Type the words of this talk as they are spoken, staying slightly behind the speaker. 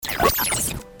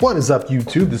What is up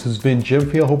YouTube, this is Vin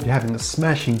Jimfield. Hope you're having a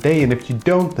smashing day, and if you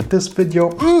don't, then this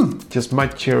video just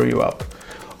might cheer you up.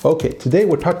 Okay, today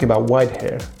we're talking about white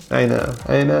hair. I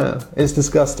know, it's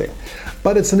disgusting.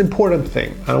 But it's an important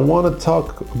thing. I want to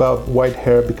talk about white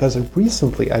hair because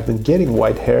recently I've been getting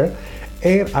white hair,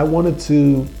 and I wanted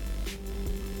to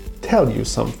tell you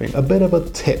something, a bit of a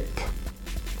tip,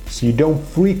 so you don't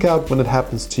freak out when it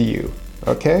happens to you,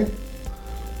 okay?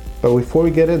 But before we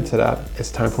get into that,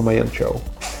 it's time for my intro.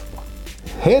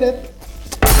 Hit it!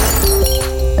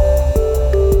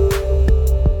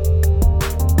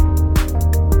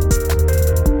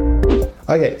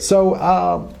 Okay,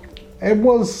 so it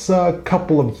was a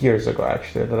couple of years ago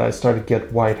actually that I started to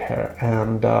get white hair,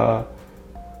 and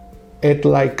it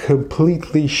like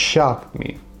completely shocked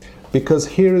me. Because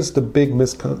here is the big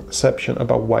misconception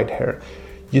about white hair.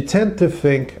 You tend to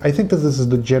think, I think that this is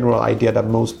the general idea that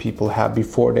most people have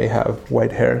before they have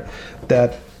white hair,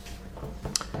 that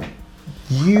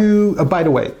you, by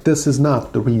the way, this is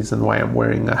not the reason why I'm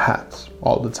wearing a hat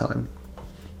all the time.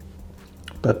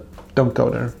 But don't go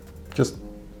there, just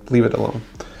leave it alone.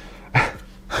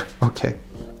 Okay,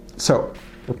 so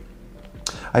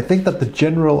I think that the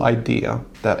general idea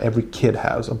that every kid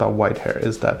has about white hair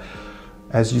is that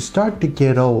as you start to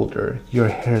get older, your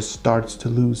hair starts to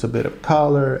lose a bit of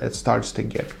color, it starts to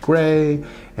get gray,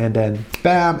 and then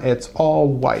bam, it's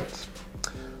all white.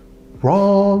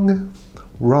 Wrong.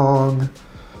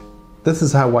 This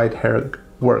is how white hair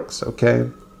works, okay?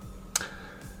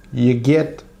 You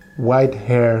get white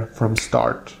hair from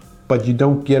start, but you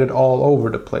don't get it all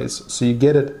over the place. So you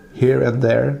get it here and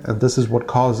there, and this is what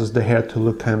causes the hair to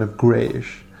look kind of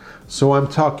grayish. So I'm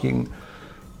talking,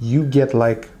 you get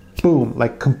like boom,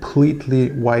 like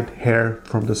completely white hair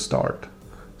from the start.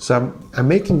 So I'm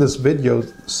making this video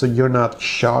so you're not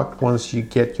shocked once you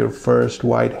get your first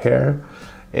white hair.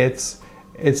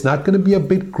 It's not gonna be a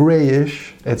bit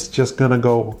grayish, it's just gonna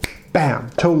go bam,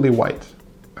 totally white,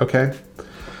 okay?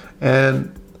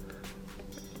 And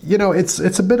you know, it's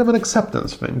a bit of an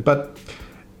acceptance thing, but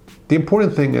the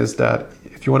important thing is that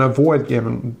if you wanna avoid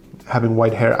having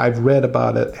white hair, I've read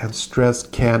about it, and stress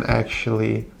can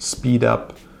actually speed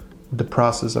up the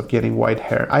process of getting white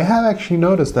hair. I have actually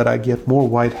noticed that I get more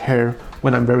white hair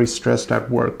when I'm very stressed at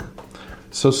work.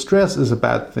 So stress is a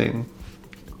bad thing.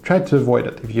 Try to avoid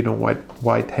it if you don't want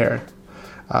white hair.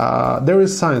 There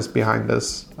is science behind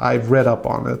this. I've read up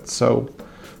on it, so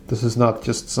this is not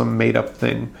just some made up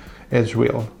thing. It's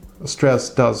real.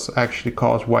 Stress does actually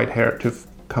cause white hair to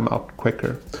come out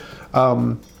quicker.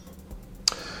 The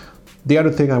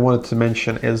other thing I wanted to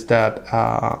mention is that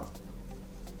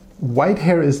white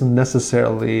hair isn't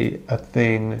necessarily a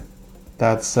thing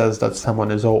that says that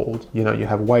someone is old. You know, you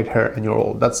have white hair and you're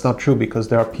old. That's not true, because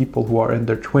there are people who are in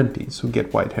their 20s who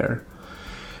get white hair.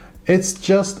 It's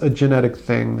just a genetic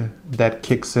thing that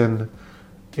kicks in.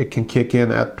 It can kick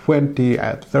in at 20,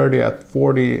 at 30, at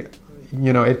 40.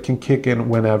 You know, it can kick in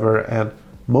whenever, and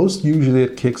most usually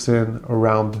it kicks in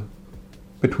around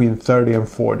between 30 and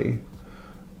 40.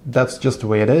 That's just the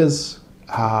way it is.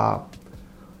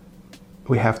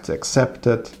 We have to accept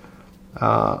it.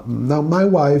 Now my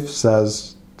wife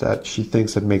says that she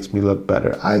thinks it makes me look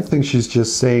better. I think she's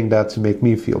just saying that to make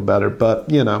me feel better, but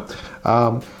you know,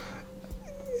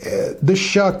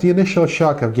 the initial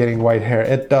shock of getting white hair,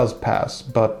 it does pass,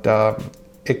 but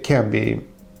it can be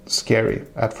scary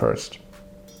at first.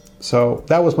 So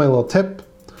that was my little tip,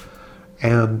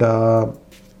 and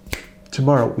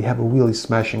tomorrow we have a really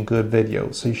smashing good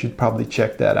video, so you should probably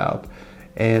check that out.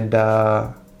 And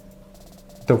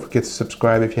don't forget to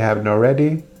subscribe if you haven't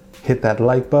already. Hit that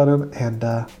like button, and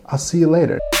I'll see you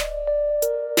later.